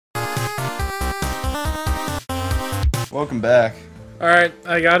Welcome back. All right,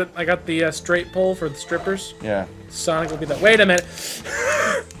 I got it. I got the straight pole for the strippers. Yeah. Sonic will be that. Wait a minute.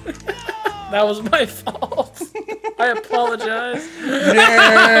 That was my fault. I apologize.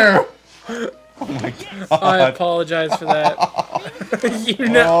 Yeah. Oh my god. I apologize for that. You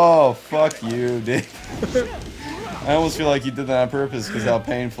know. Oh, fuck you, dude. I almost feel like you did that on purpose because how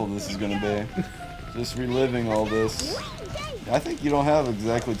painful this is going to be. Just reliving all this. I think you don't have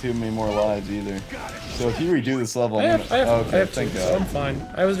exactly too many more lives either. So if you redo this level, I have thank two, God. so I'm fine.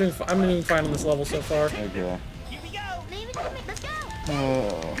 I'm doing fine on this level so far. Okay. Let's go.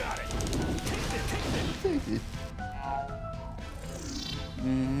 Oh.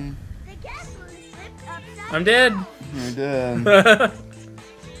 I'm dead. You're dead.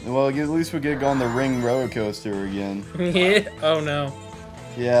 Well, at least we get to go on the ring roller coaster again. Yeah. Oh no.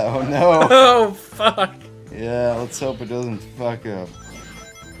 Yeah. Oh no. Oh fuck. Yeah. Let's hope it doesn't fuck up.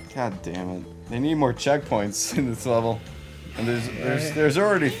 God damn it. They need more checkpoints in this level. And there's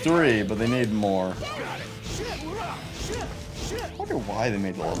already 3, but they need more. I wonder why they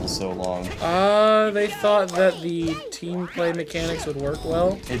made the level so long. They thought that the team play mechanics would work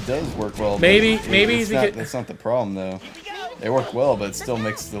well. It does work well. Maybe That's not the problem though. They work well, but it still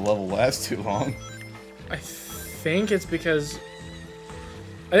makes the level last too long. I think it's because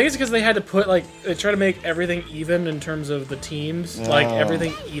they had to put they try to make everything even in terms of the teams, like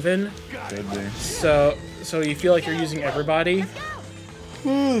everything even. Could be. So you feel like you're using everybody.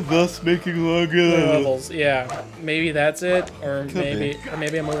 Thus making longer Levels, yeah. Maybe that's it, or maybe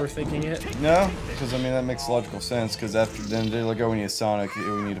I'm overthinking it. No, because I mean that makes logical sense. Because after then they're like, oh, we need Sonic,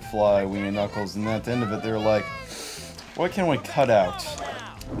 we need to fly, we need Knuckles, and then at the end of it they're like, what can we cut out?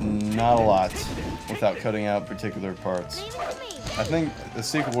 Not a lot, without cutting out particular parts. I think the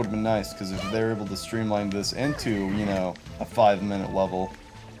sequel would have been nice because if they're able to streamline this into, you know, a 5-minute level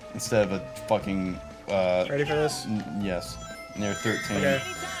instead of a fucking. Ready for this? Yes. Near 13. Okay.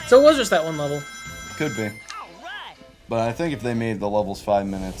 So it was just that one level. Could be. But I think if they made the levels 5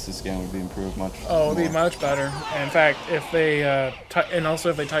 minutes, this game would be improved much. Oh, it would be much better. And in fact, if they and also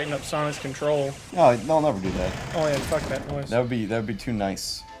if they tighten up Sonic's control. No, they'll never do that. Oh yeah, fuck that noise. That would be too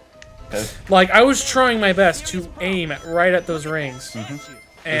nice. Like I was trying my best to aim right at those rings,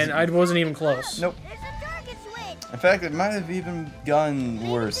 and I wasn't even close. Nope. In fact, it might have even gotten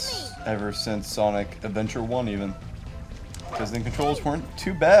worse ever since Sonic Adventure 1 even. Because the controls weren't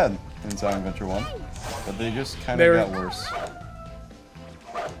too bad in Sonic Adventure 1, but they just kind of got worse.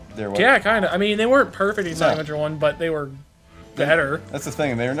 Yeah, kind of. I mean, they weren't perfect in Sonic Adventure 1, but they were better. That's the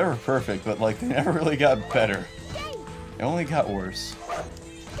thing, they were never perfect, but like they never really got better. They only got worse.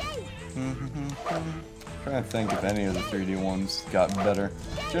 Trying to think if any of the 3D ones got better.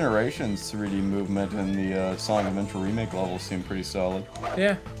 Generations 3D movement in the Sonic Adventure remake levels seemed pretty solid.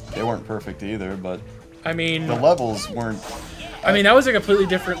 Yeah. They weren't perfect either, but I mean, the levels weren't. I mean, that was a completely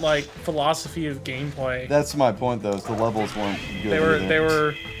different like philosophy of gameplay. That's my point, though. Is the levels weren't good. They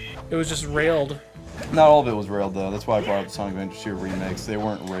were. It was just railed. Not all of it was railed, though. That's why I brought up Sonic Adventure 2 remakes. They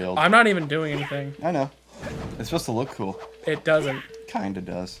weren't railed. I'm not even doing anything. I know. It's supposed to look cool. It doesn't. Kinda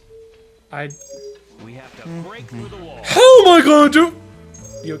does. We have to break through the wall. Oh my god, dude!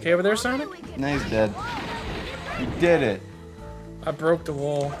 You okay over there, Sonic? No, he's dead. You did it. I broke the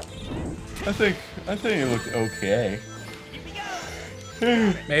wall. I think it looked okay.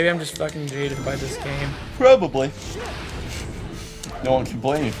 Maybe I'm just fucking jaded by this game. Probably. No one can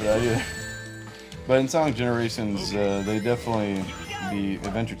blame you for that either. But in Sonic Generations, they definitely, the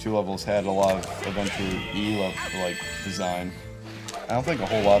Adventure 2 levels had a lot of Adventure E level like design. I don't think a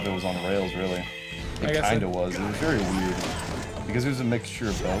whole lot of it was on rails really. It kinda was. It was very weird. Because it was a mixture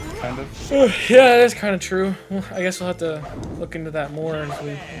of both, kind of. Yeah, that's kind of true. Well, I guess we'll have to look into that more if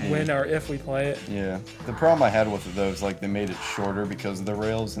we win or if we play it. Yeah. The problem I had with it, though, is like they made it shorter because of the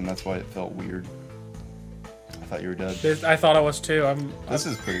rails, and that's why it felt weird. I thought you were dead. I thought I was too. This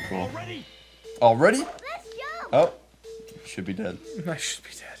is pretty cool. Already? Let's go. Oh. Should be dead. I should be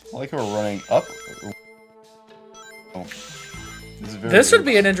dead. I like how we're running up. Oh. This would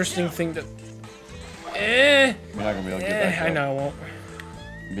be an interesting thing to... You're not gonna be able to get back up. I know I won't.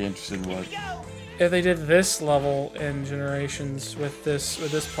 Be interested in what? If they did this level in Generations with this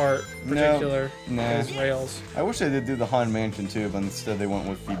part in particular, as rails. I wish they did do the Haunted Mansion too, but instead they went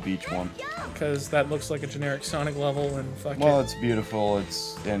with the beach one. Because that looks like a generic Sonic level and fuck Well, it's beautiful.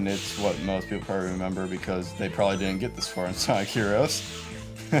 It's what most people probably remember because they probably didn't get this far in Sonic Heroes.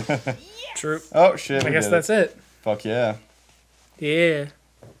 True. Oh shit! I guess that's it. Fuck yeah. Yeah.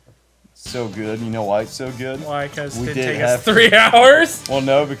 So good. You know why it's so good? Why? Because We it did take have us 3 hours? Well,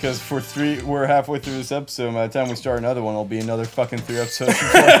 no, because we're halfway through this episode. By the time we start another one, it'll be another fucking 3 episodes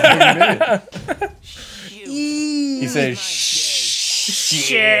before we made it. He said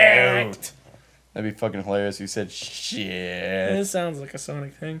shit. That'd be fucking hilarious. He said shit. It sounds like a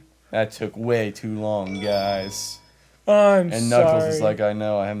Sonic thing. That took way too long, guys. I'm And Knuckles sorry. is like, I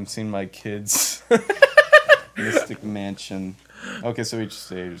know, I haven't seen my kids. Mystic Mansion. Okay, so each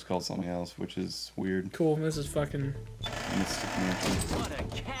stage is called something else, which is weird. Cool, this is fucking... Mystic Mansion. What a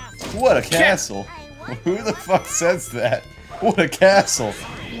castle. What a castle! Who the fuck says that? What a castle!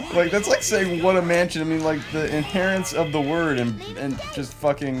 Like, that's like saying what a mansion. I mean, like, the inherence of the word and just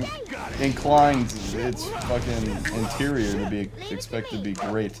fucking inclines its fucking interior to be expected to be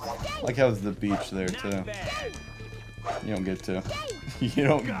great. Like, how's the beach there, too? You don't get to. You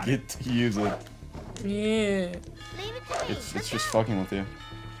don't get to use it. Yeah. It's just fucking with you.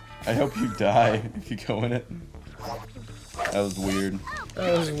 I hope you die if you go in it. That was weird.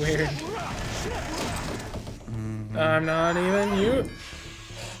 That was weird. I'm not even you.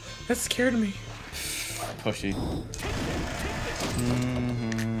 That scared me. Pushy.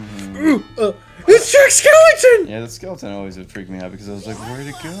 Ooh, it's Jack Skellington! Yeah, the skeleton always would freak me out because I was like, where'd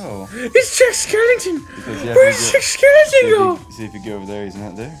it go? It's Jack Skellington! Because, yeah, Where's Jack Skellington go? See if you go over there, he's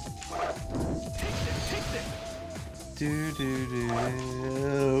not there. Do do do.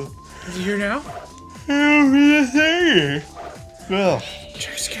 Is he here now? Well,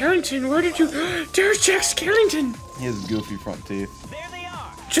 Jack Skellington, where did you... There's Jack Skellington! he has goofy front teeth. There they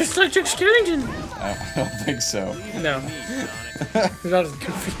are. Just like Jack Skellington! I don't think so. No. He's not as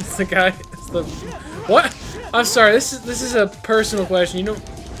goofy as the guy. As the... What? I'm sorry, this is a personal question. You know,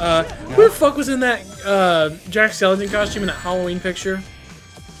 who the fuck was in that Jack Skellington costume in that Halloween picture?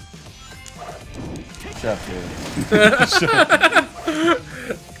 Shut up,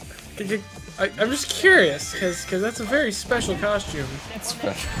 dude. I'm just curious, because that's a very special costume.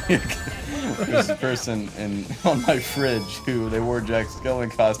 Special. There's a person on my fridge who they wore Jack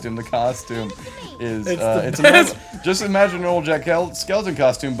Skellington costume. The costume is just imagine an old Jack Skellington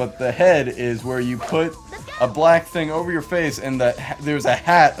costume, but the head is where you put a black thing over your face, and there's a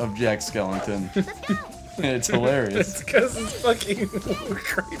hat of Jack Skellington. It's hilarious. It's because it's fucking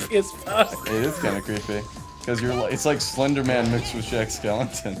creepy as fuck. It is kind of creepy. Because it's like Slender Man mixed with Jack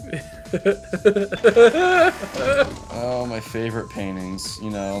Skellington. Oh, my favorite paintings.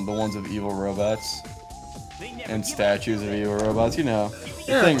 You know, the ones of evil robots. And statues of evil robots. You know,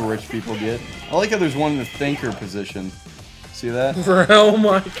 the thing rich people get. I like how there's one in the thinker position. See that? Oh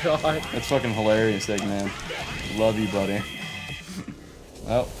my god. That's fucking hilarious, Eggman. Love you, buddy.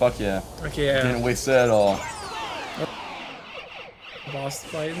 Oh, fuck yeah. Okay, yeah. Didn't waste that at all. Boss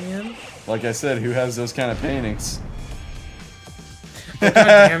fight in the end? Like I said, who has those kind of paintings? God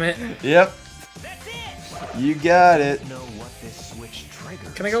damn it. Yep. You got it. Know what this switch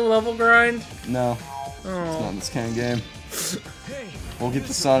triggers. Can I go level grind? No, it's Oh. not this kind of game. We'll get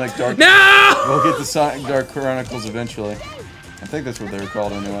the Sonic Dark. No! We'll get the Sonic Dark Chronicles eventually. I think that's what they were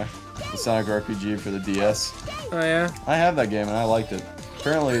called anyway. The Sonic RPG for the DS. Oh yeah? I have that game and I liked it.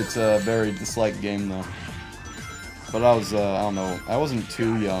 Apparently it's a very disliked game though. But I was, I don't know, I wasn't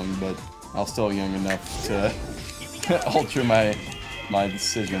too young, but I was still young enough to alter my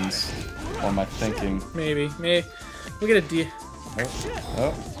decisions or my thinking. Maybe. We get a D.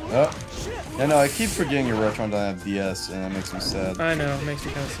 Oh. Yeah, no, I keep forgetting your Retron doesn't have DS, and that makes me sad. I know, it makes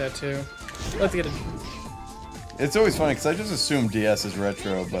me kind of sad too. Let's get a... It's always funny, because I just assume DS is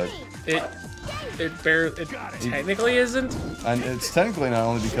retro, but... It technically isn't. And it's technically not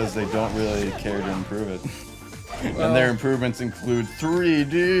only because they don't really care to improve it. Well, And their improvements include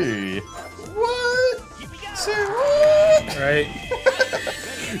 3D. What? Say what? right.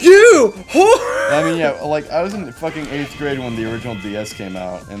 You! I mean, yeah, like, I was in fucking 8th grade when the original DS came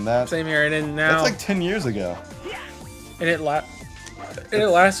out, and that's Same here, and then now... like 10 years ago. And it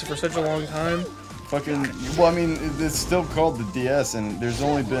lasted for such a long time. Fucking, well, I mean, it's still called the DS, and there's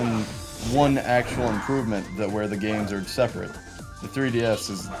only been one actual improvement where the games are separate. The 3DS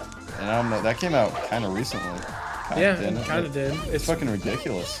is, and I don't know, that came out kind of recently. Yeah, it kind of did. It's fucking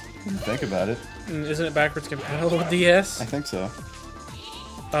ridiculous. When you think about it. Isn't it backwards compatible with DS? I think so.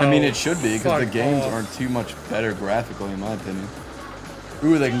 Oh, I mean, it should be, because the fuck games off. aren't too much better graphically, in my opinion.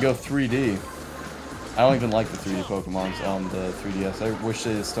 Ooh, they can go 3D. I don't even like the 3D Pokemons on the 3DS. I wish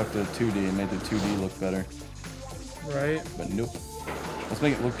they had stuck to 2D and made the 2D look better. Right? But nope. Let's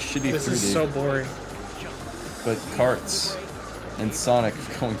make it look shitty This 3D. is so boring. But carts and Sonic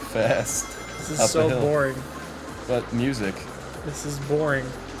going fast. This is up a so hill. boring. But music, This is boring.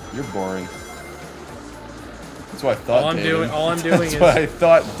 you're boring. That's what I thought, All I'm David. doing That's is- what I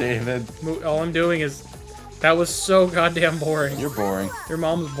thought, David. All I'm doing is... That was so goddamn boring. You're boring. Your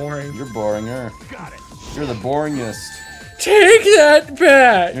mom's boring. You're boringer. You're the boringest. Take that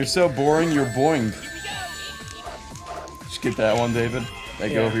back! You're so boring, you're boinged. Just get that one, David.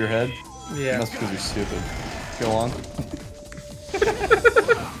 That go Yeah. over your head. Yeah. That's because you're stupid. Go on.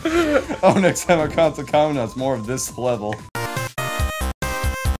 Oh, next time I come to Commandants, more of this level.